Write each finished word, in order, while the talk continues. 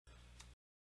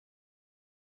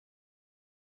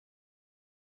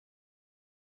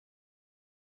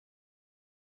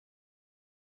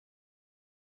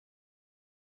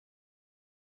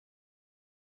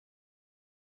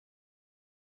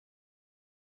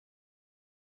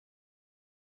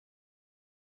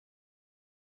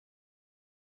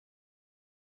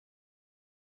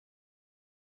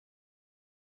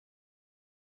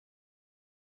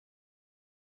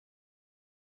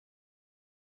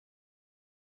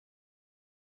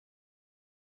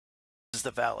is the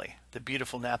Valley, the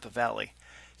beautiful Napa Valley,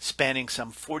 spanning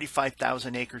some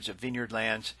 45,000 acres of vineyard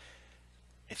lands.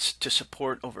 It's to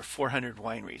support over 400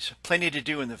 wineries. Plenty to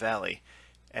do in the valley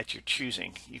at your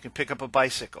choosing. You can pick up a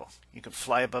bicycle. You can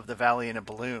fly above the valley in a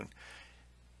balloon.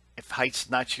 If height's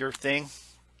not your thing,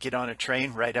 get on a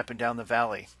train right up and down the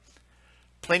valley.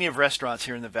 Plenty of restaurants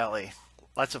here in the valley.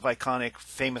 Lots of iconic,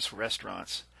 famous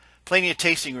restaurants. Plenty of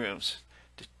tasting rooms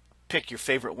to pick your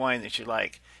favorite wine that you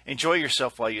like. Enjoy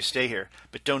yourself while you stay here,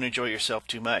 but don't enjoy yourself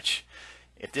too much.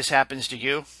 If this happens to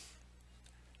you,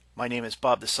 my name is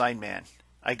Bob the Sign Man.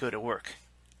 I go to work.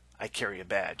 I carry a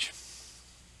badge.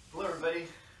 Hello everybody.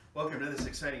 Welcome to this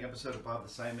exciting episode of Bob the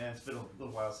Sign Man. It's been a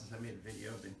little while since I made a video.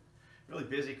 I've been really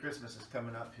busy. Christmas is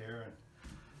coming up here,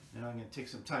 and I'm going to take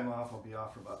some time off. I'll be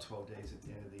off for about 12 days at the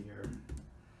end of the year.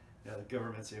 Yeah, the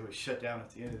governments, they always shut down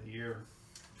at the end of the year.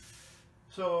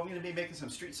 So I'm going to be making some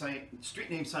street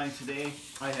name signs today.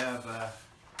 I have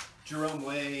Jerome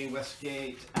Way,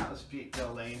 Westgate, Atlas Peak,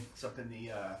 Dell Lane. It's up in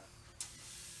the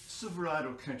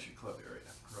Silverado Country Club area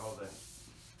where all the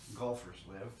golfers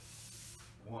live,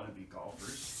 wannabe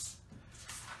golfers.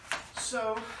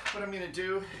 So what I'm going to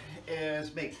do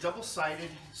is make double-sided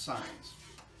signs.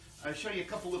 I'll show you a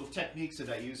couple little techniques that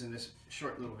I use in this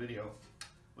short little video.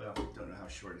 Well, don't know how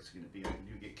short it's going to be. I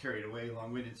do get carried away,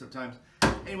 long-winded sometimes.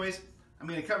 Anyways, I'm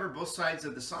going to cover both sides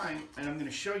of the sign, and I'm going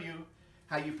to show you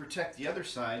how you protect the other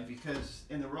side, because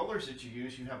in the rollers that you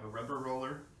use, you have a rubber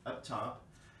roller up top,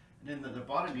 and then at the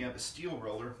bottom you have a steel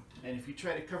roller, and if you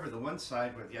try to cover the one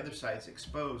side where the other side is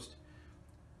exposed,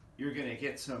 you're going to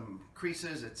get some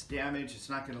creases, it's damaged, it's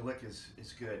not going to look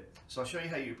as good. So I'll show you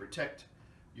how you protect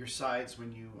your sides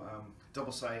when you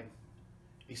double side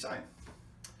a sign.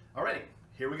 Alrighty,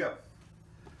 here we go.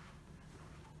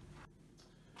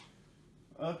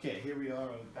 Okay, here we are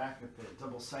back with the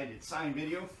double-sided sign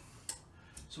video.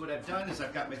 So what I've done is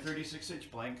I've got my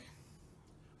 36-inch blank.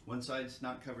 One side's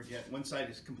not covered yet. One side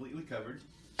is completely covered.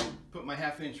 Put my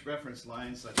half-inch reference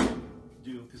lines like I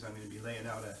do, because I'm going to be laying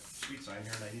out a street sign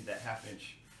here, and I need that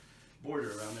half-inch border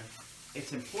around there.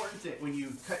 It's important that when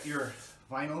you cut your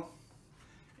vinyl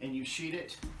and you sheet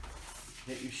it,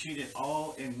 that you sheet it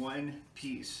all in one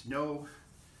piece. No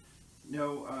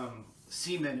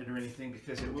cemented or anything,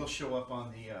 because it will show up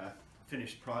on the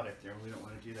finished product there, and we don't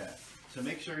want to do that. So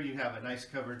make sure you have a nice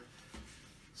covered.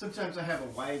 Sometimes I have a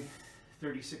wide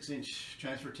 36-inch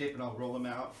transfer tape and I'll roll them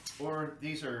out, or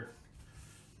these are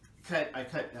cut. I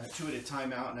cut two at a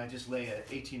time out, and I just lay an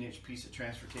 18-inch piece of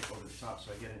transfer tape over the top,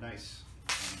 so I get a nice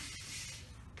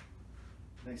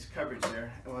nice coverage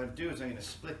there. And what I do is I'm going to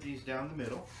split these down the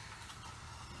middle.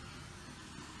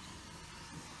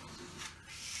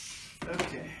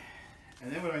 Okay,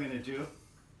 and then what I'm going to do,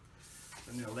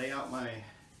 I'm going to lay out my,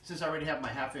 since I already have my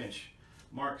half-inch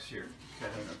marks here, I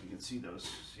don't know if you can see those.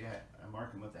 So yeah, I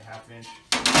mark them with a half-inch,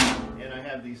 and I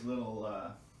have these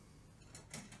little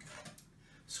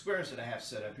squares that I have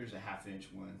set up. Here's a half-inch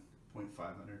one,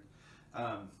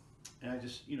 0.500, and I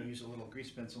just use a little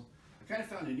grease pencil. I kind of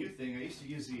found a new thing. I used to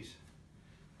use these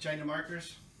China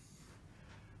markers,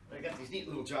 but I got these neat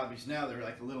little jobbies now. They're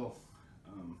like a little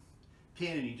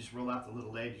pin, and you just roll out the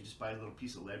little lead. You just buy a little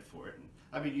piece of lead for it. And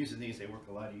I've been using these. They work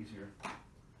a lot easier.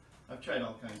 I've tried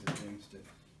all kinds of things to.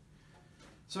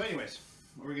 So anyways,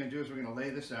 what we're going to do is we're going to lay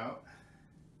this out.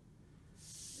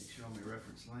 Make sure all my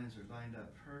reference lines are lined up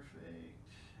perfect. There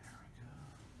we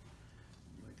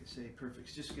go. Like I say,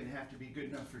 perfect's just going to have to be good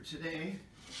enough for today.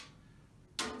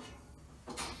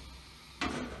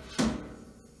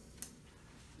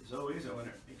 As always, I want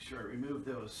to make sure I remove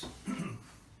those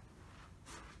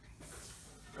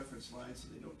reference lines so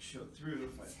they don't show through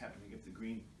if I happen to get the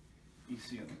green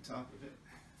EC on the top of it.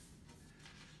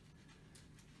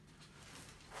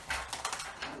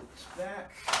 Pull this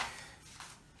back.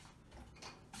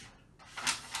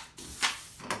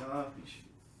 Put it off. You should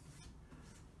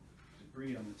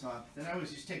debris on the top. Then I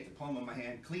always just take the palm of my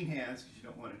hand, clean hands, because you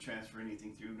don't want to transfer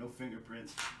anything through, no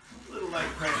fingerprints. A little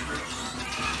light pressure.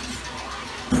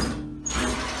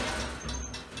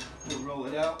 We'll roll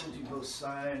it out. We'll do both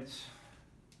sides.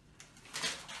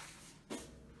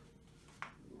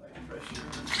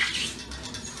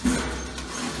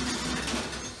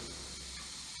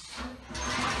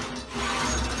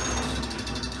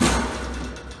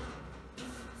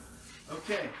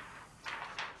 Okay,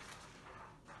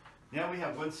 now we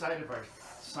have one side of our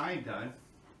sign done,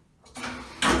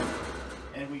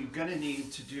 and we're going to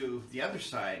need to do the other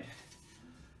side.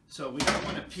 So we don't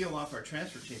want to peel off our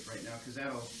transfer tape right now, because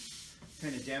that'll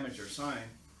kind of damage our sign.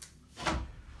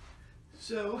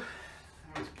 So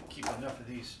I always keep enough of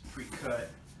these pre-cut.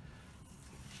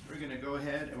 We're going to go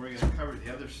ahead and we're going to cover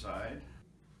the other side.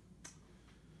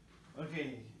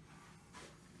 Okay,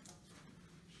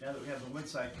 now that we have the one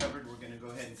side covered, we're going to go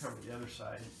ahead and cover the other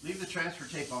side. Leave the transfer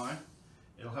tape on.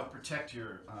 It'll help protect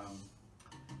your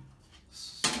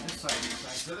this side and this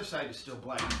side. The other side is still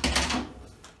blank.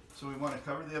 So we want to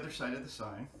cover the other side of the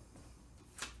sign.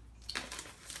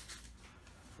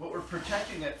 What we're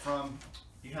protecting it from,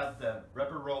 you have the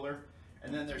rubber roller,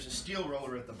 and then there's a steel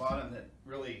roller at the bottom that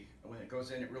really, when it goes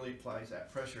in, it really applies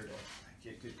that pressure to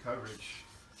get good coverage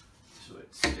so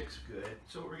it sticks good.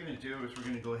 So what we're going to do is we're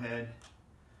going to go ahead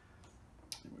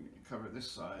and we're going to cover this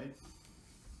side,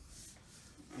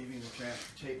 leaving the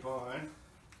transfer tape on.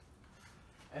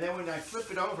 And then when I flip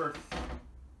it over,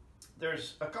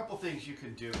 there's a couple things you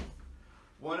can do.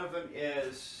 One of them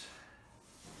is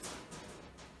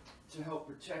to help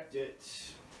protect it.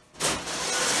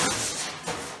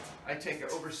 I take an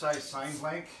oversized sign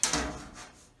blank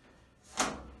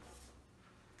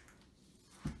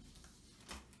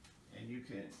and you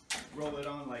can roll it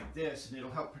on like this and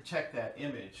it'll help protect that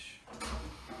image.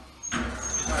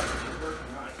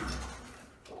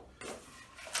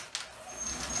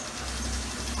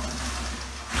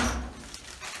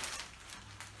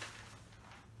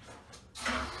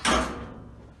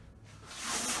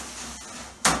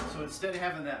 So instead of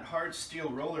having that hard steel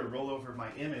roller roll over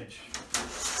my image,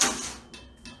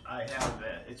 I have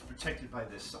it's protected by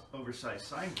this oversized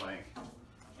sign blank,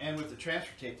 and with the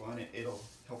transfer tape on it, it'll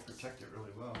help protect it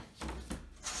really well.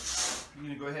 I'm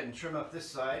going to go ahead and trim up this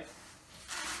side.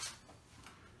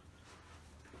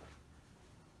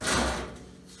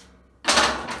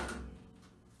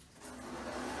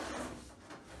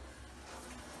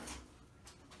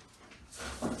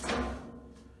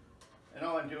 And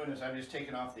all I'm doing is I'm just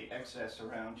taking off the excess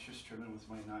around, just trimming with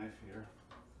my knife here.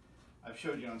 I've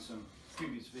showed you on some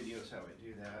previous videos how I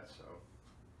do that, so.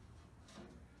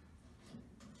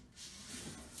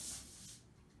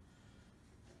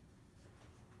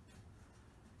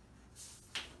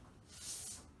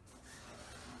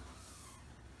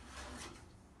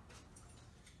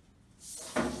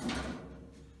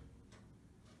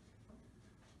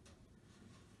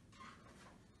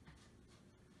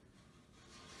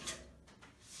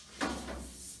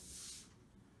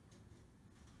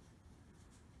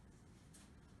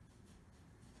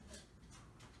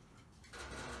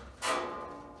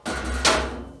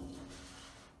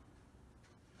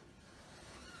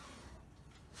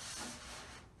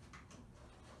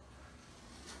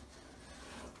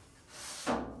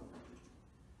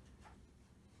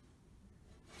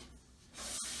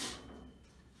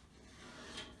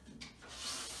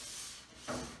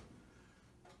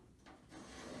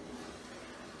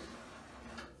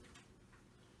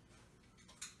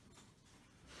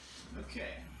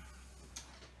 Okay,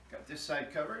 got this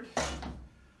side covered.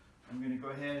 I'm going to go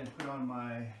ahead and put on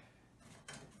my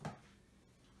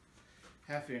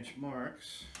 1/2 inch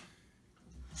marks.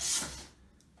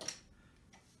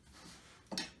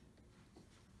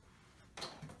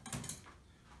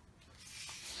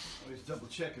 Always double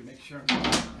check and make sure I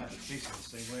have it facing the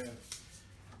same way.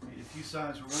 I've made a few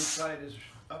signs where one side is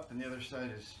up and the other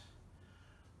side is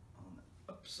on the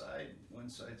up side. One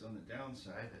side's on the down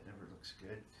side. That never looks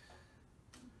good.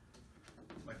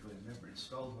 Might go ahead and never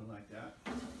installed one like that.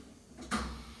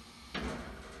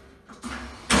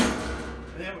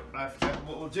 And then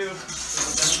what we'll do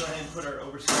is we'll go ahead and put our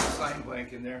oversized sign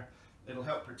blank in there. It'll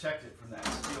help protect it from that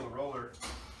steel roller.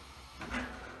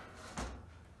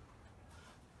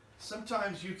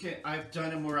 Sometimes you can, I've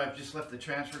done them where I've just left the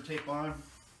transfer tape on,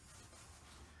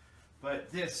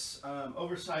 but this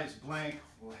oversized blank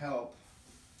will help.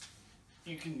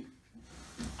 You can,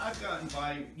 I've gotten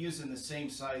by using the same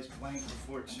size blank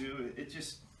before too. It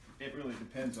really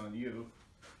depends on you.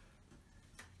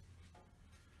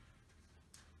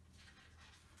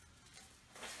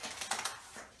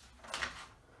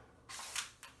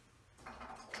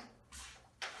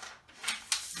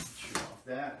 Shoot off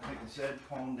that, like I said,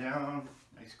 palm down,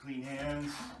 nice clean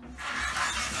hands.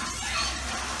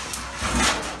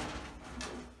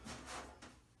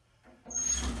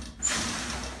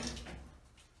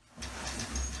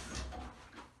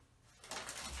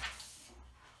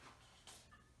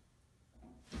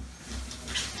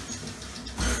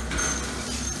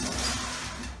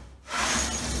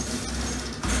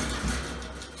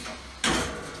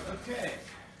 Okay,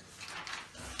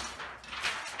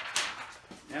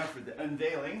 now for the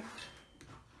unveiling.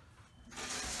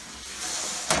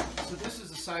 So this is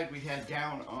the side we had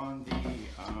down on the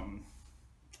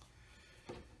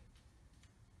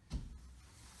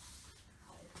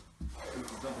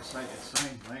double-sided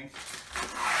sign blank.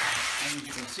 And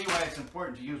you can see why it's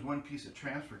important to use one piece of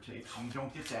transfer tape so you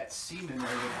don't get that seam in there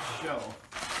that'll show.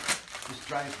 just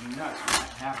drives me nuts when that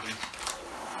happens.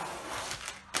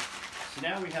 So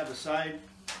now we have a side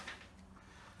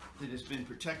that has been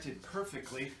protected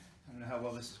perfectly. I don't know how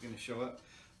well this is going to show up.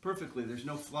 Perfectly. There's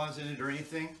no flaws in it or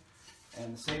anything.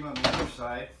 And the same on the other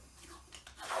side.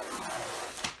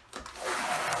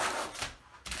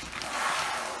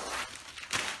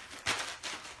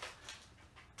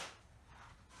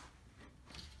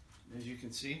 As you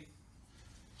can see,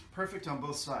 perfect on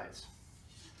both sides.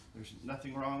 There's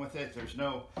nothing wrong with it. There's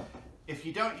no, if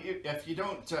you don't,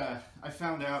 I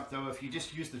found out though, if you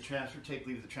just use the transfer tape,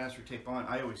 leave the transfer tape on,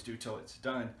 I always do till it's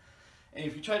done. And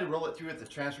if you try to roll it through with the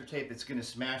transfer tape, it's going to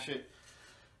smash it.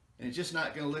 And it's just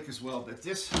not going to look as well. But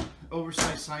this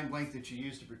oversized sign blank that you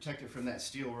use to protect it from that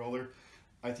steel roller,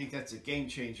 I think that's a game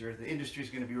changer. The industry is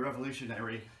going to be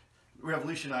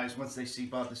revolutionized once they see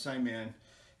Bob the Sign Man,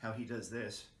 how he does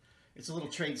this. It's a little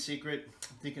trade secret.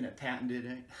 I'm thinking it patented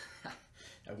it.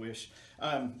 I wish.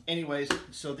 Anyways,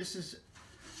 so this is,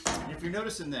 if you're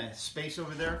noticing the space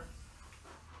over there,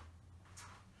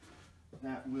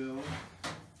 that will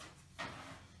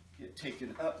get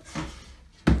taken up.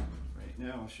 Right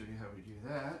now, I'll show you how we do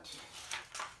that.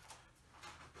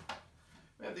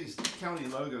 We have these county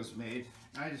logos made.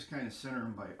 I just kind of center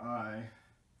them by eye.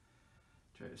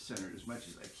 Try to center it as much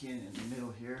as I can in the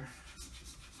middle here.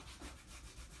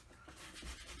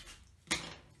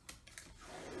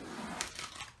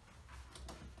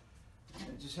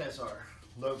 It just has our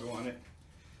logo on it,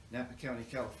 Napa County,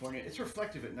 California. It's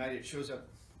reflective at night. It shows up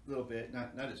a little bit,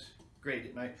 not as great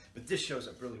at night, but this shows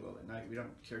up really well at night. We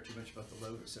don't care too much about the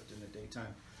logo except in the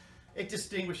daytime. It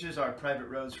distinguishes our private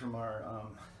roads from our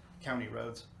county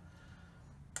roads.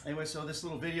 Anyway, so this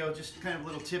little video, just kind of a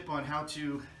little tip on how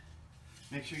to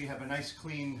make sure you have a nice,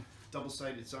 clean,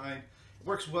 double-sided sign. It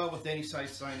works well with any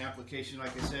size sign application,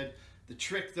 like I said. The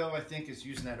trick, though, I think, is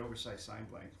using that oversized sign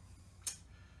blank.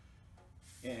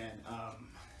 And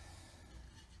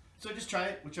so just try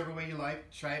it whichever way you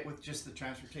like. Try it with just the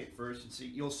transfer tape first and see.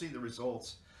 You'll see the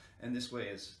results. And this way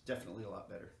is definitely a lot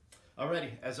better.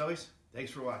 Alrighty, as always, thanks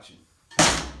for watching.